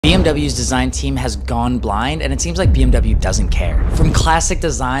BMW's design team has gone blind, and it seems like BMW doesn't care. From classic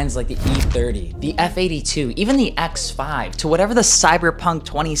designs like the E30, the F82, even the X5, to whatever the Cyberpunk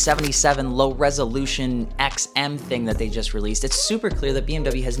 2077 low-resolution XM thing that they just released, it's super clear that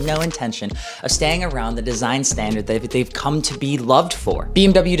BMW has no intention of staying around the design standard that they've come to be loved for.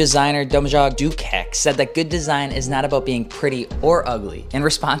 BMW designer Dominik Dukek said that good design is not about being pretty or ugly, in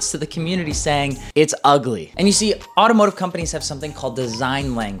response to the community saying it's ugly. And you see, automotive companies have something called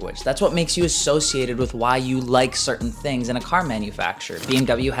design language. That's what makes you associated with why you like certain things in a car manufacturer.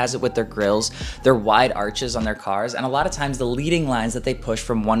 BMW has it with their grills, their wide arches on their cars, and a lot of times the leading lines that they push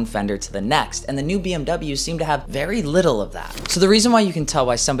from one fender to the next. And the new BMWs seem to have very little of that. So the reason why you can tell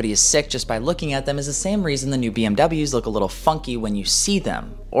why somebody is sick just by looking at them is the same reason the new BMWs look a little funky when you see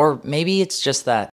them. Or maybe it's just that